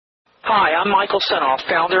Hi, I'm Michael Senoff,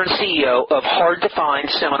 founder and CEO of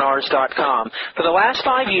HardToFindSeminars.com. For the last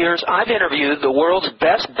 5 years, I've interviewed the world's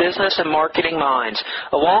best business and marketing minds.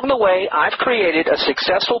 Along the way, I've created a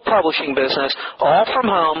successful publishing business all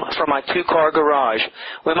from home from my two-car garage.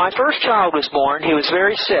 When my first child was born, he was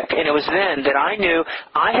very sick, and it was then that I knew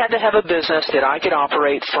I had to have a business that I could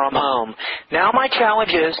operate from home. Now my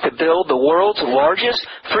challenge is to build the world's largest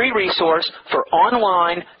free resource for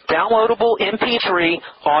online downloadable MP3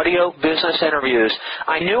 audio business interviews.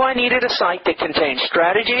 I knew I needed a site that contained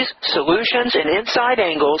strategies, solutions, and inside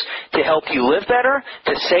angles to help you live better,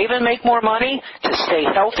 to save and make more money, to stay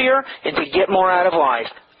healthier, and to get more out of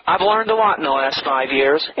life. I've learned a lot in the last 5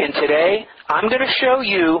 years, and today I'm going to show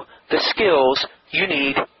you the skills you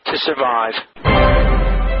need to survive.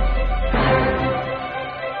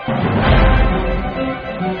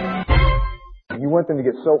 You want them to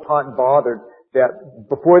get so hot and bothered that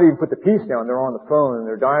before they even put the piece down, they're on the phone and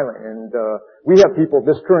they're dialing. And we have people,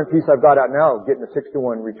 this current piece I've got out now, getting a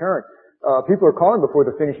 6-to-1 return. People are calling before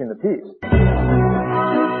they're finishing the piece.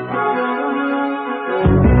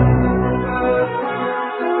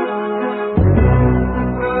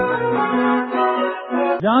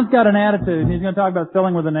 John's got an attitude. He's going to talk about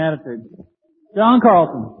selling with an attitude. John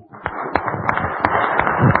Carlson.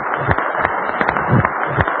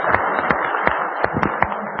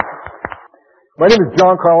 My name is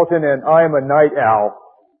John Carlton, and I am a night owl.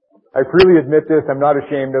 I freely admit this. I'm not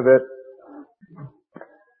ashamed of it.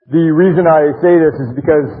 The reason I say this is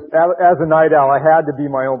because as a night owl, I had to be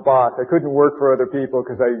my own boss. I couldn't work for other people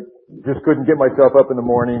because I just couldn't get myself up in the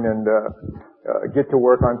morning and get to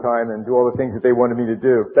work on time and do all the things that they wanted me to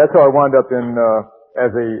do. That's how I wound up in as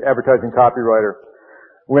a advertising copywriter.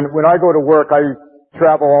 When I go to work, I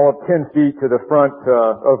travel all of 10 feet to the front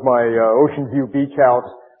of my Ocean View beach house,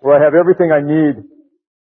 where I have everything I need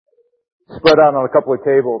spread out on a couple of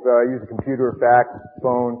tables. I use a computer, fax,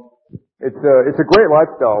 phone. It's a great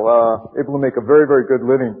lifestyle, able to make a very, very good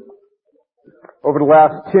living. Over the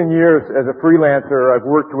last 10 years as a freelancer, I've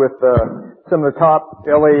worked with some of the top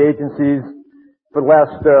LA agencies. For the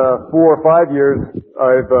last 4 or 5 years,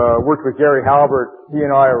 I've worked with Gary Halbert. He and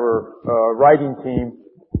I are a writing team.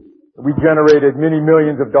 We generated many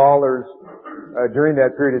millions of dollars during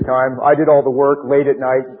that period of time. I did all the work late at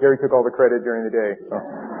night. Gary took all the credit during the day. So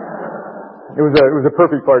it was a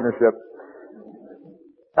perfect partnership.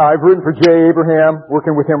 I've written for Jay Abraham,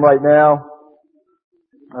 working with him right now.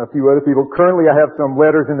 A few other people. Currently, I have some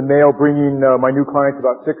letters in the mail bringing my new clients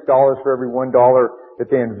about $6 for every $1 that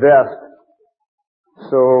they invest.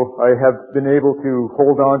 So I have been able to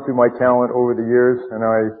hold on to my talent over the years, and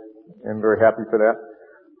I am very happy for that.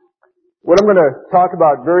 What I'm going to talk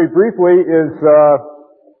about very briefly is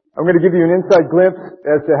I'm going to give you an inside glimpse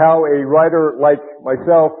as to how a writer like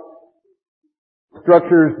myself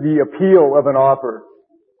structures the appeal of an offer.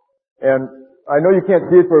 And I know you can't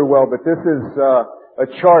see it very well, but this is a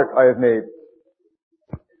chart I have made.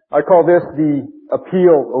 I call this the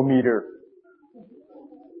appeal-o-meter.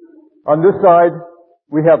 On this side,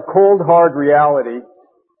 we have cold, hard reality,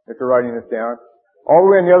 if you're writing this down. All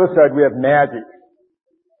the way on the other side, we have magic.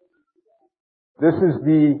 This is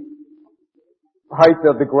the height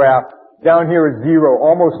of the graph. Down here is 0.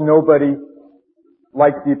 Almost nobody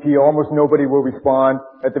likes the appeal. Almost nobody will respond.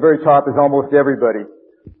 At the very top is almost everybody.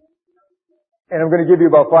 And I'm going to give you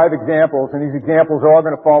about 5 examples, and these examples are all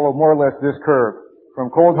going to follow more or less this curve. From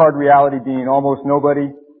cold, hard reality being almost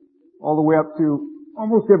nobody, all the way up to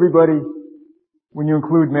almost everybody when you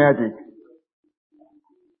include magic.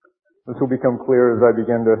 This will become clear as I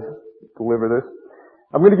begin to deliver this.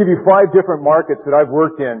 I'm going to give you 5 different markets that I've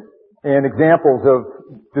worked in and examples of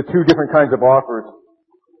the 2 different kinds of offers,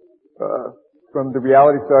 from the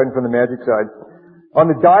reality side and from the magic side. On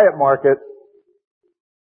the diet market,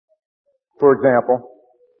 for example,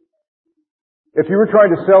 if you were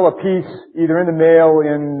trying to sell a piece either in the mail,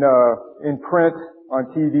 in print,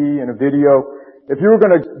 on TV, in a video, if you were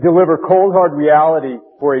going to deliver cold hard reality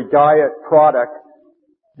for a diet product,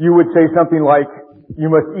 you would say something like, you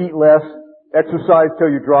must eat less, exercise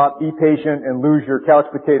till you drop, be patient, and lose your couch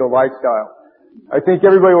potato lifestyle. I think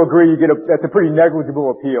everybody will agree that's a pretty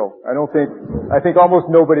negligible appeal. I think almost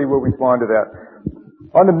nobody will respond to that.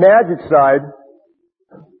 On the magic side,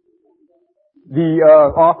 the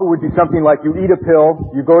offer would be something like you eat a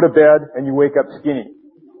pill, you go to bed, and you wake up skinny.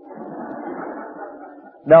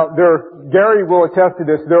 Now, Gary will attest to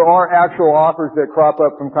this. There are actual offers that crop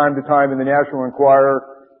up from time to time in the National Enquirer,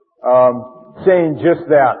 saying just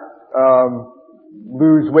that.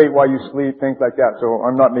 Lose weight while you sleep, things like that. So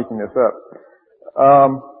I'm not making this up. A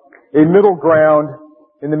middle ground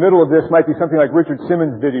in the middle of this might be something like Richard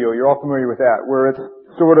Simmons' video. You're all familiar with that, where it's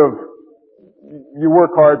sort of you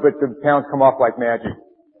work hard, but the pounds come off like magic.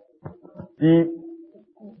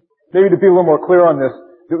 Maybe to be a little more clear on this,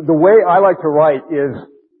 the way I like to write is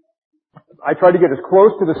I try to get as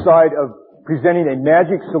close to the side of presenting a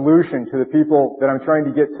magic solution to the people that I'm trying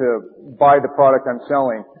to get to buy the product I'm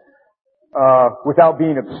selling, without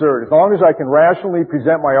being absurd. As long as I can rationally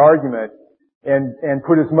present my argument and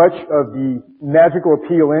put as much of the magical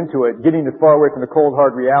appeal into it, getting as far away from the cold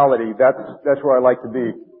hard reality, that's where I like to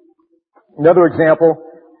be. Another example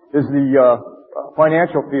is the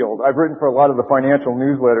financial field. I've written for a lot of the financial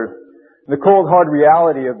newsletters. The cold hard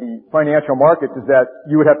reality of the financial markets is that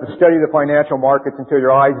you would have to study the financial markets until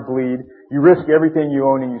your eyes bleed. You risk everything you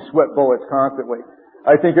own and you sweat bullets constantly.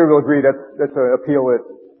 I think everyone will agree that's an appeal that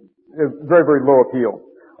is very, very low appeal.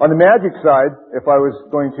 On the magic side, if I was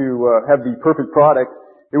going to have the perfect product,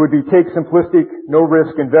 it would be take simplistic, no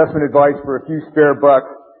risk investment advice for a few spare bucks,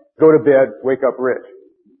 go to bed, wake up rich.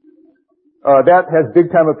 That has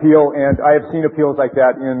big time appeal, and I have seen appeals like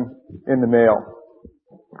that in the mail.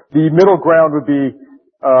 The middle ground would be,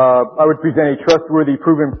 I would present a trustworthy,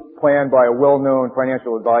 proven plan by a well-known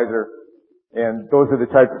financial advisor, and those are the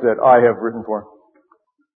types that I have written for.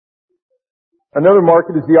 Another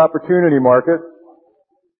market is the opportunity market.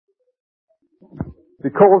 The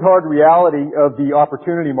cold hard reality of the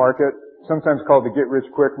opportunity market, sometimes called the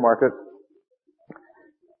get-rich-quick market.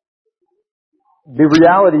 The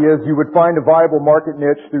reality is you would find a viable market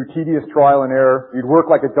niche through tedious trial and error. You'd work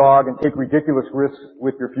like a dog and take ridiculous risks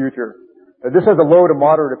with your future. This has a low to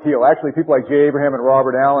moderate appeal. Actually, people like Jay Abraham and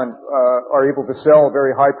Robert Allen are able to sell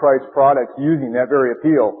very high-priced products using that very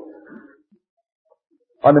appeal.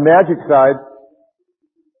 On the magic side,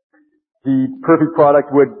 the perfect product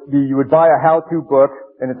would be you would buy a how-to book,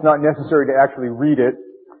 and it's not necessary to actually read it.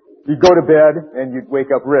 You'd go to bed, and you'd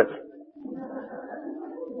wake up rich.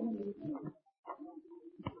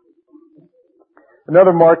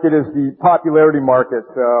 Another market is the popularity market.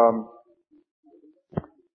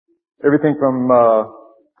 Everything from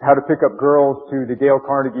how to pick up girls to the Dale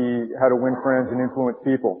Carnegie, how to win friends and influence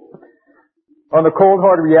people. On the cold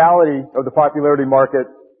hard reality of the popularity market,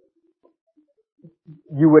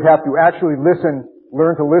 you would have to actually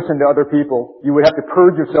learn to listen to other people. You would have to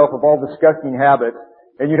purge yourself of all disgusting habits,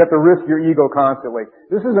 and you'd have to risk your ego constantly.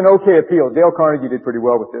 This is an okay appeal. Dale Carnegie did pretty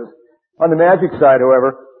well with this. On the magic side,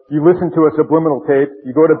 however, you listen to a subliminal tape,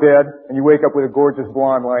 you go to bed, and you wake up with a gorgeous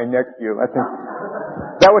blonde lying next to you. I think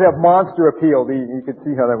that would have monster appeal. You could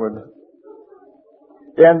see how that would.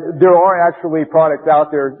 And there are actually products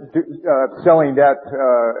out there selling that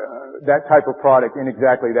type of product in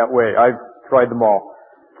exactly that way. I've tried them all.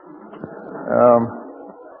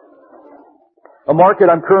 A market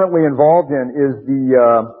I'm currently involved in is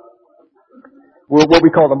what we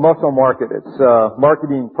call the muscle market. It's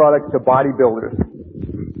marketing products to bodybuilders.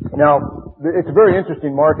 Now, it's a very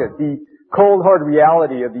interesting market. The cold, hard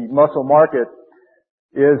reality of the muscle market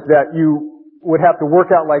is that you would have to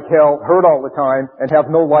work out like hell, hurt all the time, and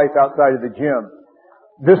have no life outside of the gym.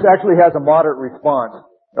 This actually has a moderate response,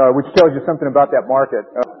 which tells you something about that market.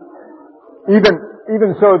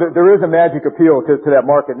 Even so, that there is a magic appeal to that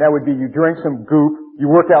market, and that would be you drink some goop,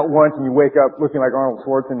 you work out once, and you wake up looking like Arnold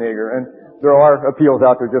Schwarzenegger. And there are appeals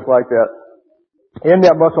out there just like that. In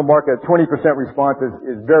that muscle market, 20% response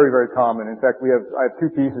is very, very common. In fact, I have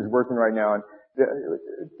two pieces working right now, and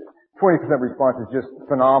 20% response is just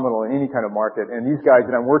phenomenal in any kind of market. And these guys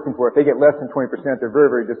that I'm working for, if they get less than 20%, they're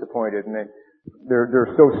very, very disappointed, and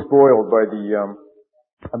they're so spoiled by the.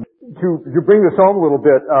 To bring this home a little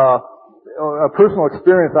bit, a personal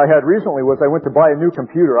experience I had recently was I went to buy a new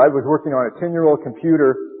computer. I was working on a 10-year-old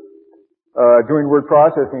computer doing word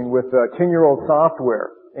processing with 10-year-old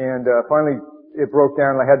software, and finally it broke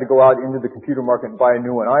down and I had to go out into the computer market and buy a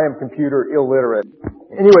new one. I am computer illiterate.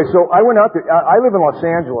 Anyway, so I went out there. I live in Los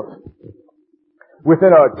Angeles.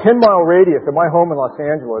 Within a 10-mile radius of my home in Los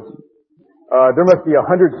Angeles, there must be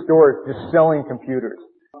 100 stores just selling computers.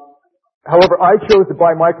 However, I chose to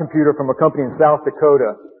buy my computer from a company in South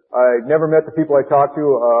Dakota. I never met the people I talked to,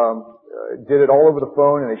 did it all over the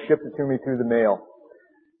phone, and they shipped it to me through the mail.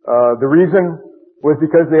 The reason was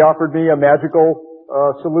because they offered me a magical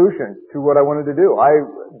solution to what I wanted to do. I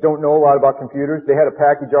don't know a lot about computers. They had a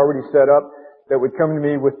package already set up that would come to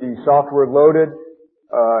me with the software loaded.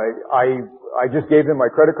 I just gave them my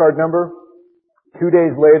credit card number. 2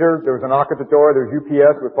 days later, there was a knock at the door. There was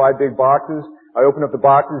UPS with 5 big boxes. I opened up the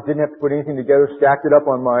boxes, didn't have to put anything together, stacked it up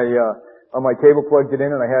on my table, plugged it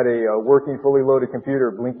in, and I had a working, fully loaded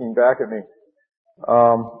computer blinking back at me.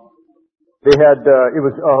 They had, it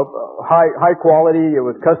was high quality. It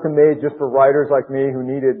was custom made just for writers like me who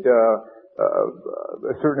needed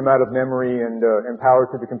a certain amount of memory and power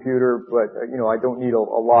to the computer, but I don't need a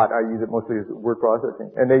lot. I use it mostly as word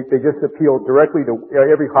processing. And they just appealed directly to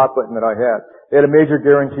every hot button that I had. They had a major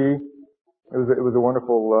guarantee. It was a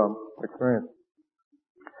wonderful experience.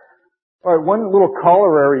 All right, one little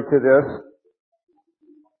corollary to this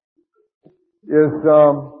is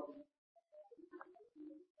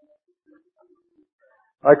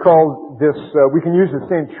I call this, we can use the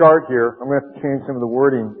same chart here. I'm going to have to change some of the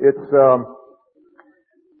wording. It's,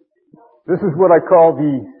 this is what I call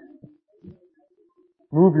the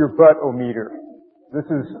move your butt-o-meter. This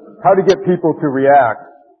is how to get people to react.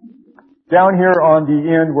 Down here on the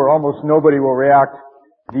end where almost nobody will react,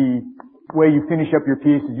 the way you finish up your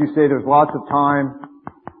piece is you say there's lots of time,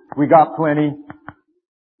 we got plenty,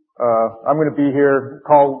 I'm going to be here,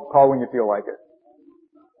 call when you feel like it.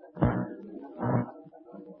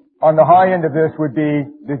 On the high end of this would be,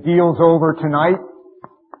 the deal's over tonight,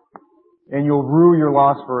 and you'll rue your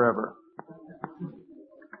loss forever.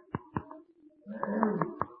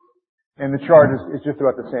 And the chart is just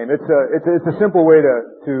about the same. It's a simple way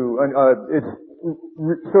it's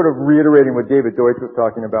sort of reiterating what David Deutsch was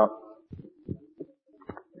talking about.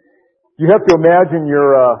 You have to imagine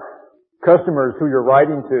your customers who you're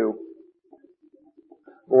writing to,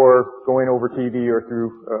 or going over TV or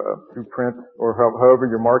through print, or however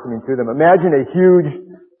you're marketing to them. Imagine a huge,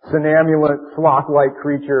 somnambulant, sloth-like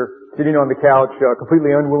creature sitting on the couch,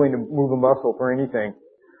 completely unwilling to move a muscle for anything.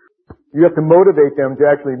 You have to motivate them to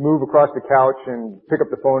actually move across the couch and pick up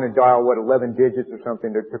the phone and dial 11 digits or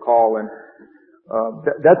something to call. And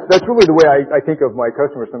that's really the way I think of my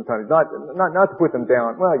customers sometimes. Not to put them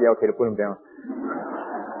down. Well, yeah, okay, to put them down.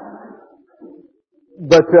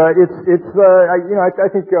 But I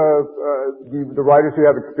think the writers who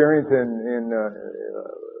have experience in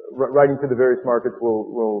writing to the various markets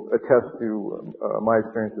will attest to my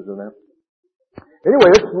experiences in that.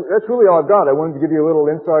 Anyway, that's really all I've got. I wanted to give you a little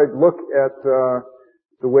inside look at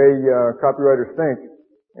the way copywriters think,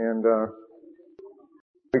 and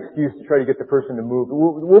excuse to try to get the person to move.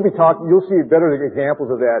 We'll be talking. You'll see better examples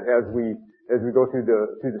of that as we go through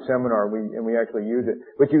the seminar and we actually use it.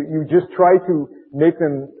 But you just try to make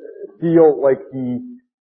them feel like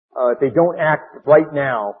if they don't act right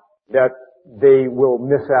now, that they will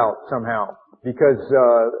miss out somehow, because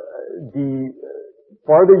the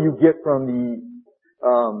farther you get from the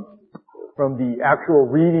actual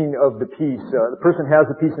reading of the piece, the person has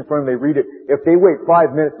the piece in front of them, they read it. If they wait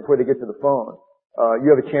 5 minutes before they get to the phone,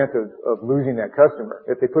 you have a chance of losing that customer.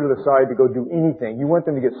 If they put it aside to go do anything, you want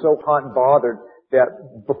them to get so hot and bothered that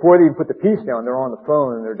before they even put the piece down, they're on the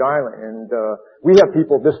phone and they're dialing. And we have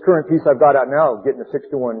people, this current piece I've got out now, getting a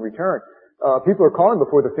 6-to-1 return. People are calling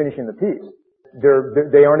before they're finishing the piece.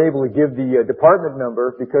 They aren't able to give the department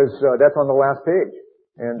number because that's on the last page.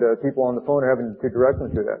 And people on the phone are having to direct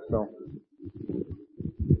them to that. So,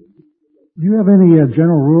 do you have any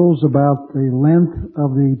general rules about the length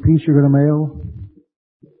of the piece you're going to mail?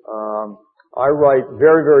 I write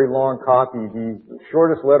very, very long copy. The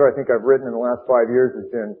shortest letter I think I've written in the last 5 years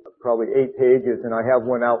has been probably 8 pages, and I have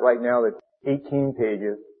one out right now that's 18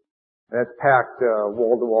 pages. And that's packed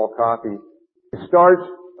wall-to-wall copy. You start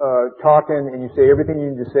talking and you say everything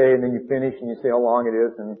you need to say, and then you finish and you say how long it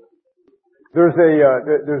is. And there's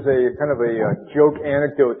a kind of a joke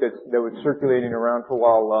anecdote that was circulating around for a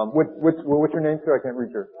while. What's your name, sir? I can't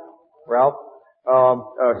read your. Ralph?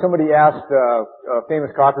 Somebody asked a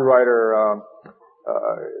famous copywriter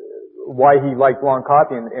why he liked long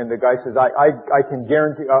copy, and the guy says, I can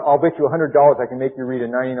guarantee, I'll bet you $100 I can make you read a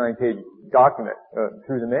 99-page document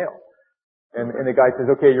through the mail. And the guy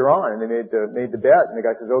says, okay, you're on. And they made the bet. And the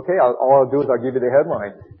guy says, okay, all I'll do is I'll give you the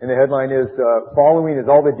headline. And the headline is, following is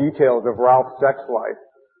all the details of Ralph's sex life.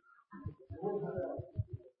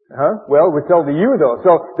 Huh? Well, we tell to you though.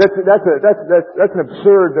 So that's an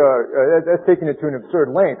absurd, that's taking it to an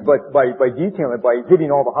absurd length. But by detailing it, by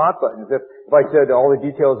hitting all the hot buttons, if I said all the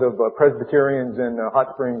details of Presbyterians in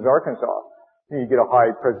Hot Springs, Arkansas, you get a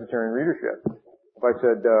high Presbyterian readership. If I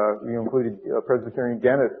said, you included Presbyterian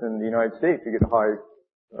dentists in the United States, you get a high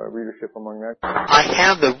readership among that. I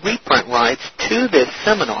have the reprint rights to this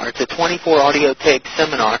seminar. It's a 24 audio tape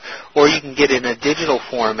seminar, or you can get it in a digital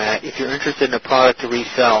format. If you're interested in a product to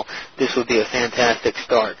resell, this would be a fantastic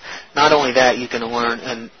start. Not only that, you can learn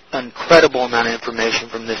an incredible amount of information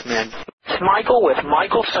from this man. It's Michael with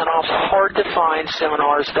Michael Senoff's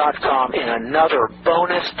HardToFindSeminars.com and another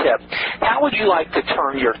bonus tip. How would you like to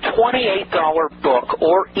turn your $28 book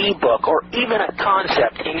or ebook or even a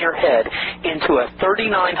concept in your head into a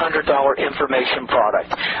 $3,900 information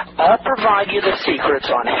product? I'll provide you the secrets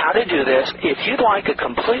on how to do this. If you'd like a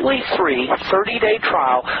completely free 30-day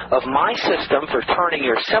trial of my system for turning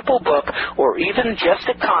your simple book or even just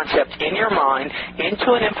a concept in your mind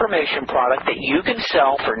into an information product that you can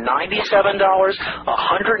sell for $97,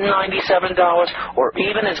 $197, or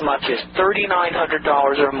even as much as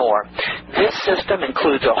 $3,900 or more. This system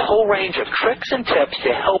includes a whole range of tricks and tips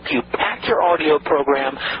to help you pack your audio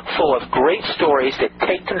program full of great stories that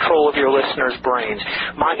take control of your listeners' brains.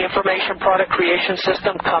 My information product creation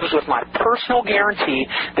system comes with my personal guarantee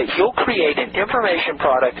that you'll create an information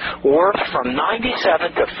product worth from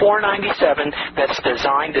 $97 to $497 that's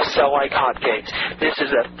designed to sell like hotcakes. This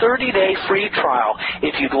is a 30-day free trial.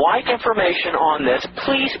 If you'd like information on this,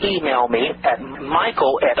 please email me at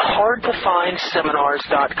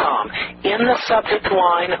michael@hardtofindseminars.com. In the subject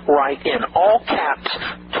line, write in all caps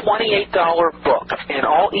 $28 book, and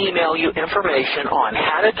I'll email you information on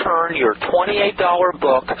how to turn your $28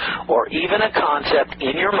 book or even a concept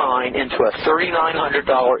in your mind into a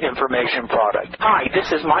 $3,900 information product. Hi,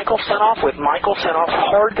 this is Michael Senoff with Michael Senoff,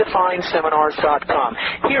 HardToFindSeminars.com.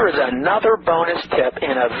 Here is another bonus tip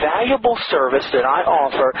and a valuable service that I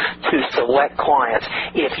offer to select clients.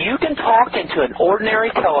 If you can talk into an ordinary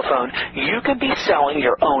telephone, you can be selling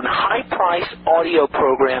your own high-priced audio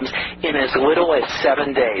programs in as little as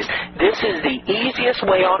 7 days. This is the easiest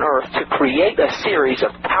way on earth to create a series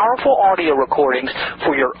of powerful audio recordings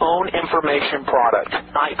for your own information product.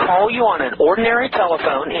 I call you on an ordinary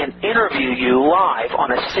telephone and interview you live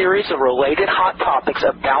on a series of related hot topics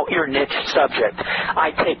about your niche subject.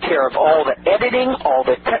 I take care of all the editing, all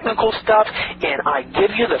the technical stuff, and I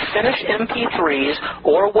give you the finished MP3s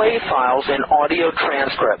or WAV files and audio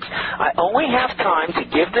transcripts. I only have time to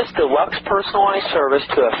give this deluxe personalized service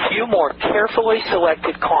to a few more carefully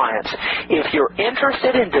selected clients. If you're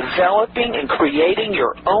interested in developing and creating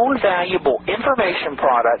your own valuable information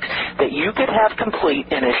product that you could have complete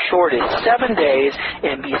in as short as 7 days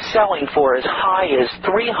and be selling for as high as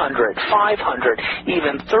 $300, $500,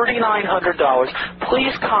 even $3,900,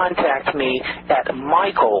 please contact me at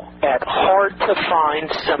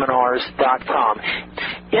michael@hardtofindseminars.com.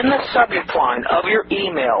 In the subject line of your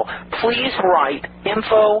email, please write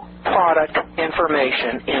info product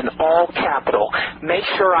information in all capital. Make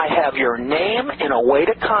sure I have your name and a way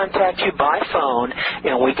to contact you by phone,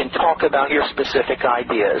 and we can talk about your specific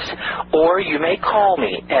ideas. Or you may call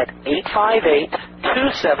me at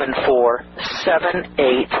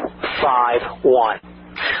 858-274-7851.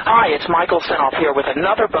 Hi, it's Michael Senoff here with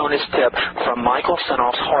another bonus tip from Michael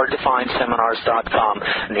Senoff's HardToFindSeminars.com,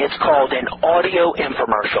 and it's called an audio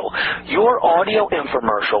infomercial. Your audio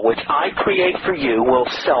infomercial, which I create for you, will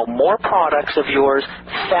sell more products of yours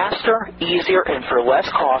faster, easier, and for less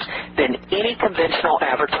cost than any conventional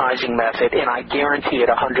advertising method, and I guarantee it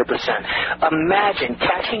 100%. Imagine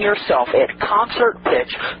catching yourself at concert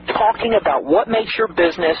pitch talking about what makes your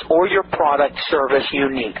business or your product service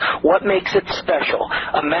unique, what makes it special.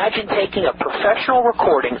 Imagine taking a professional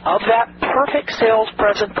recording of that perfect sales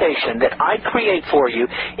presentation that I create for you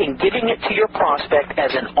and giving it to your prospect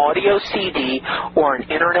as an audio CD or an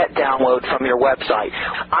internet download from your website.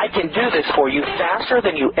 I can do this for you faster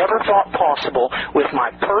than you ever thought possible with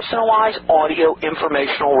my personalized audio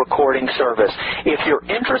informational recording service. If you're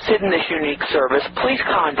interested in this unique service, please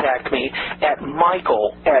contact me at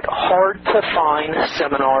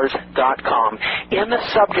michael@hardtofindseminars.com. In the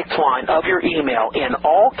subject line of your email, in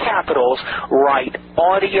all capitals, write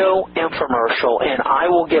audio infomercial, and I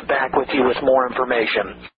will get back with you with more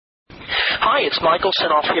information. Hi, it's Michael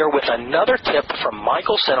Senoff here with another tip from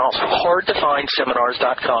Michael Senoff's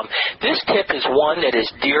HardToFindSeminars.com. This tip is one that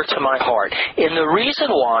is dear to my heart, and the reason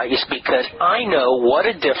why is because I know what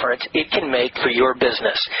a difference it can make for your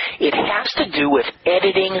business. It has to do with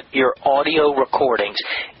editing your audio recordings.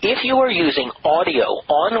 If you are using audio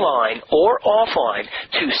online or offline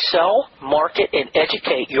to sell, market, and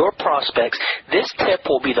educate your prospects, this tip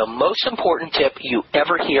will be the most important tip you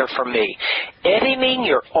ever hear from me. Editing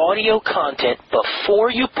your audio content before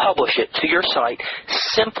you publish it to your site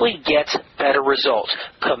simply gets better results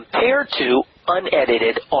compared to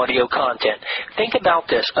unedited audio content. Think about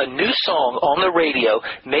this. A new song on the radio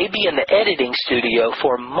may be in the editing studio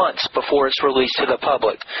for months before it's released to the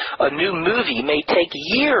public. A new movie may take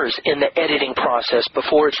years in the editing process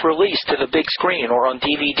before it's released to the big screen or on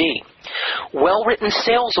DVD. Well-written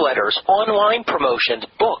sales letters, online promotions,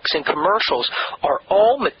 books, and commercials are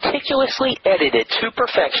all meticulously edited to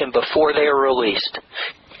perfection before they are released.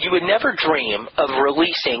 You would never dream of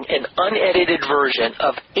releasing an unedited version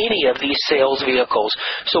of any of these sales vehicles.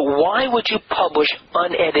 So why would you publish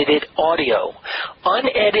unedited audio?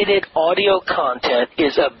 Unedited audio content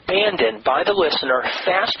is abandoned by the listener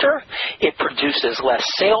faster, it produces less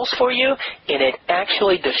sales for you, and it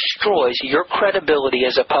actually destroys your credibility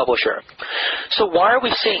as a publisher. So why are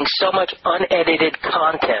we seeing so much unedited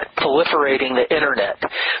content proliferating the internet?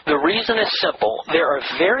 The reason is simple. There are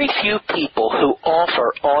very few people who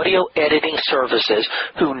offer audio editing services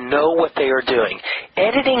who know what they are doing.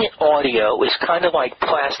 Editing audio is kind of like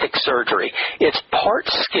plastic surgery. It's part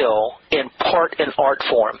skill and part an art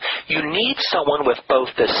form. You need someone with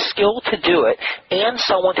both the skill to do it and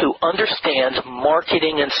someone who understands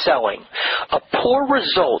marketing and selling. A poor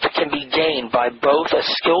result can be gained by both a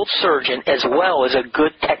skilled surgeon as well as a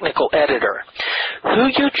good technical editor. Who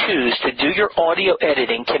you choose to do your audio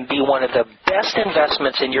editing can be one of the best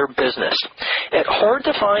investments in your business. At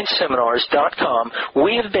HardToFindSeminars.com,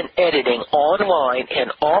 we have been editing online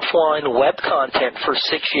and offline web content for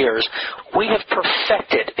 6 years. We have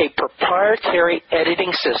perfected a proprietary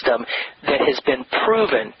editing system that has been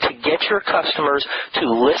proven to get your customers to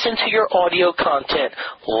listen to your audio content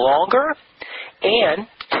longer and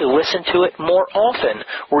to listen to it more often,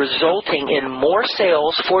 resulting in more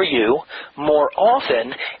sales for you more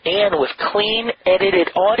often, and with clean, edited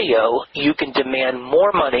audio, you can demand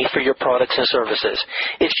more money for your products and services.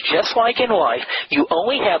 It's just like in life, you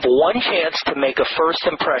only have one chance to make a first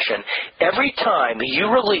impression. Every time you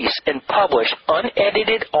release and publish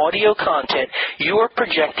unedited audio content, you are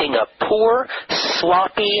projecting a poor,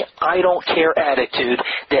 sloppy, I don't care attitude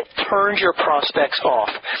that turns your prospects off.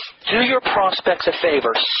 Do your prospects a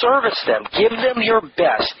favor. Service them. Give them your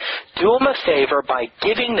best. Do them a favor by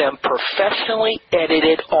giving them professionally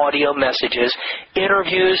edited audio messages,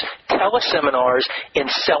 interviews, teleseminars, and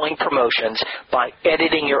selling promotions by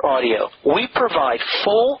editing your audio. We provide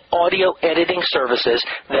full audio editing services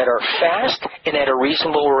that are fast and at a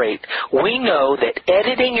reasonable rate. We know that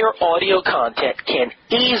editing your audio content can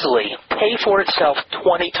easily pay for itself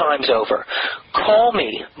 20 times over. Call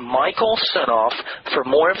me, Michael Senoff, for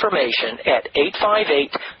more information at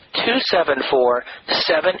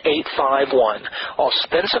 858-274-7851. I'll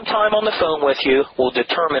spend some time on the phone with you. We'll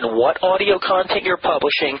determine what audio content you're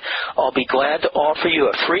publishing. I'll be glad to offer you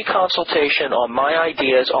a free consultation on my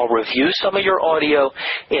ideas. I'll review some of your audio,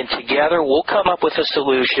 and together we'll come up with a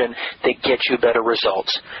solution that gets you better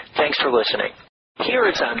results. Thanks for listening. Here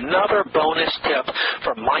is another bonus tip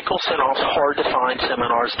from Michael Senoff's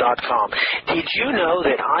HardToFindSeminars.com. Did you know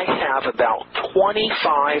that I have about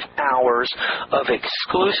 25 hours of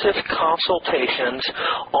exclusive consultations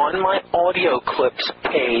on my audio clips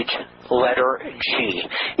page, letter G?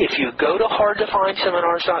 If you go to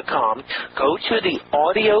HardToFindSeminars.com, go to the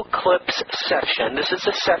audio clips section. This is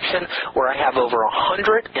the section where I have over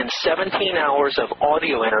 117 hours of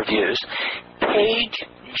audio interviews. Page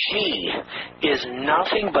G is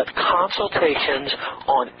nothing but consultations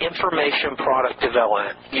on information product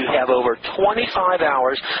development. You have over 25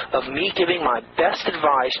 hours of me giving my best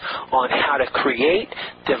advice on how to create,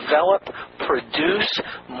 develop, produce,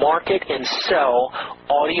 market, and sell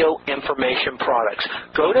audio information products.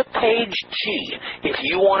 Go to page G if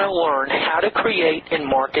you want to learn how to create and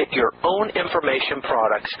market your own information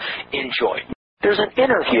products. Enjoy. There's an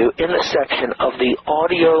interview in the section of the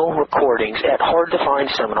audio recordings at Hard to Find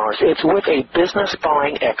Seminars. It's with a business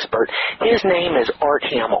buying expert. His name is Art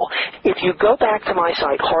Hamill. If you go back to my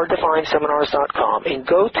site, HardToFindSeminars.com, and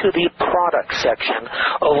go to the product section,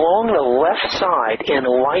 along the left side in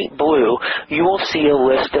light blue, you will see a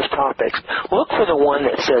list of topics. Look for the one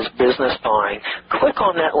that says business buying. Click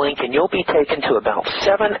on that link and you'll be taken to about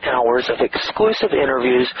 7 hours of exclusive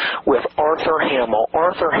interviews with Arthur Hamill.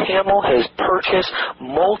 Arthur Hamill has purchased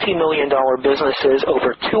multi-million-dollar businesses,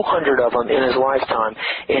 over 200 of them in his lifetime,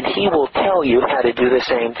 and he will tell you how to do the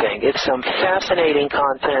same thing. It's some fascinating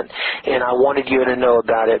content, and I wanted you to know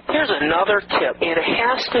about it. Here's another tip, and it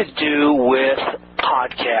has to do with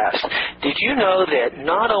podcasts. Did you know that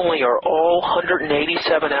not only are all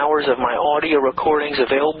 187 hours of my audio recordings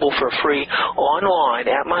available for free online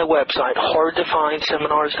at my website,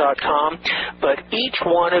 HardToFindSeminars.com, but each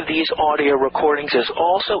one of these audio recordings is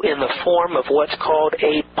also in the form of what's called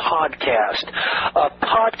a podcast. A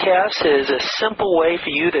podcast is a simple way for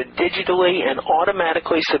you to digitally and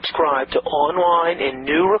automatically subscribe to online and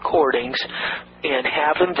new recordings and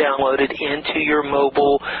have them downloaded into your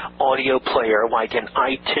mobile audio player like an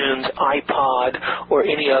iTunes, iPod, or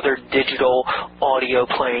any other digital audio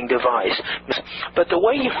playing device. But the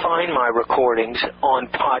way you find my recordings on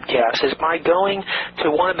podcasts is by going to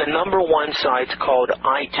one of the #1 sites called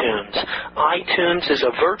iTunes. iTunes is a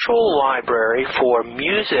virtual library for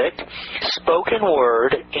music, spoken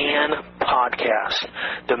word, and podcasts.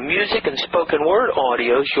 The music and spoken word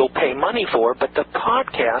audios you'll pay money for, but the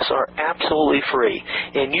podcasts are absolutely free.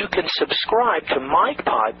 And you can subscribe to my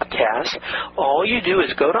podcast. All you do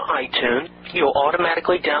is go to iTunes. You'll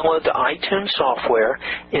automatically download the iTunes software,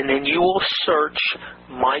 and then you will search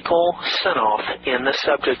Michael Senoff in the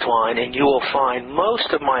subject line, and you will find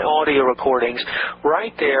most of my audio recordings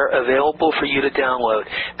right there available for you to download.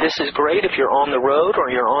 This is great if you're on the road or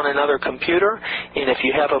you're on another computer, and if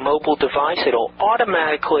you have a mobile device, it'll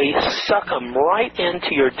automatically suck them right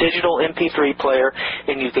into your digital MP3 player,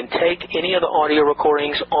 and you can take any of the audio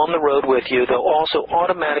recordings on the road with you. They'll also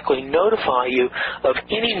automatically notify you of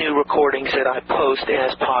any new recordings that I post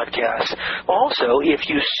as podcasts. Also, if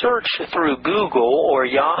you search through Google or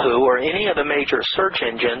Yahoo or any of the major search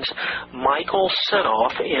engines, Michael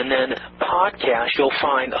Senoff, and then podcast, you'll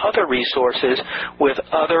find other resources with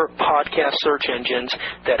other podcast search engines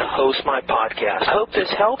that host my podcast. Hope this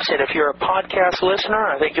helps, and if you're a podcast listener,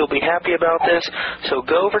 I think you'll be happy about this. So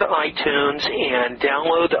go over to iTunes and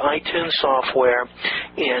download the iTunes software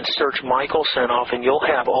and search Michael Senoff, and you'll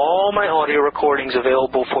have all my audio recordings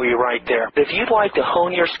available for you right there. If you'd like to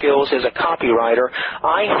hone your skills as a copywriter,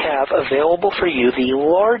 I have available for you the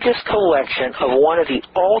largest collection of one of the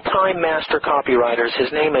all-time master copywriters. His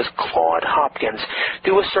name is Claude Hopkins.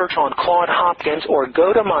 Do a search on Claude Hopkins or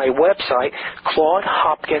go to my website,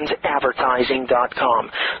 ClaudeHopkinsAdvertising.com.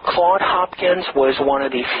 Claude Hopkins was one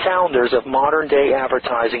of the founders of modern-day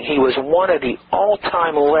advertising. He was one of the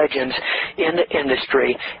all-time legends in the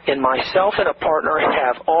industry, and myself and a partner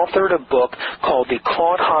have authored a book called the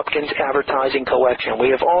Claude Hopkins Advertising Collection.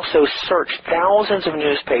 We have also searched thousands of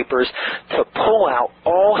newspapers to pull out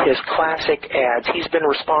all his classic ads. He's been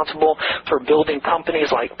responsible for building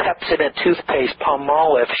companies like Pepsodent toothpaste,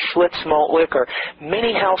 Palmolive, Schlitz malt liquor,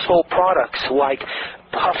 many household products like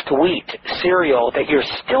puffed wheat cereal that you're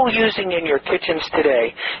still using in your kitchens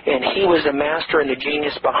today, and he was the master and the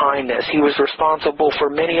genius behind this. He was responsible for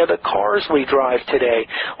many of the cars we drive today,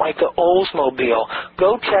 like the Oldsmobile.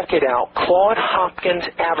 Go check it out,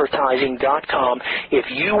 ClaudeHopkinsAdvertising.com.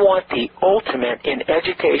 If you want the ultimate in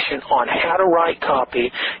education on how to write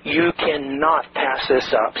copy, you cannot pass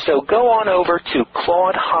this up. So go on over to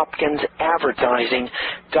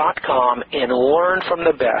ClaudeHopkinsAdvertising.com and learn from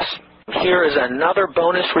the best. Here is another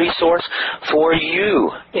bonus resource for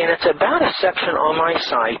you, and it's about a section on my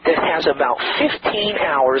site that has about 15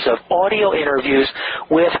 hours of audio interviews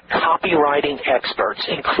with copywriting experts,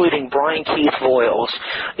 including Brian Keith Voiles,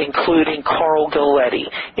 including Carl Galletti,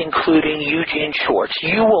 including Eugene Schwartz.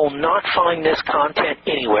 You will not find this content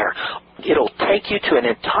anywhere. It'll take you to an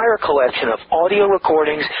entire collection of audio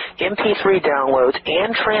recordings, MP3 downloads,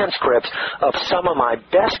 and transcripts of some of my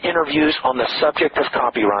best interviews on the subject of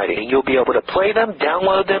copywriting. You'll be able to play them,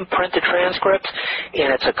 download them, print the transcripts,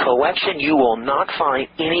 and it's a collection you will not find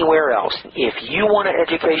anywhere else. If you want an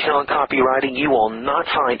education on copywriting, you will not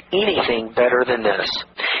find anything better than this.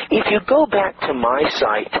 If you go back to my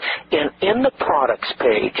site, and in the products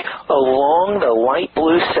page, along the light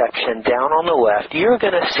blue section down on the left, you're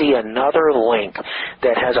going to see another link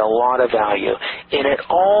that has a lot of value, and it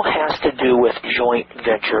all has to do with joint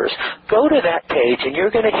ventures. Go to that page, and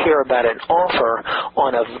you're going to hear about an offer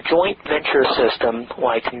on a joint venture system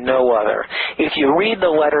like no other. If you read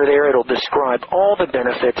the letter there, it'll describe all the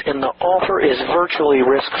benefits, and the offer is virtually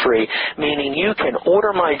risk-free, meaning you can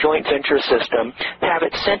order my joint venture system, have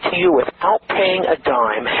it sent to you without paying a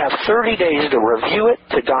dime, have 30 days to review it,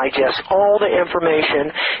 to digest all the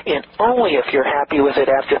information, and only if you're happy with it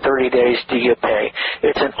after 30 days do you pay.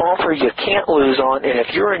 It's an offer you can't lose on, and if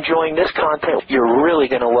you're enjoying this content, you're really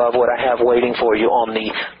going to love what I have waiting for you on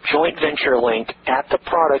the joint venture link at the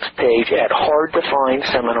products page at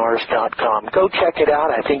hardtofindseminars.com. Go check it out.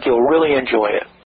 I think you'll really enjoy it.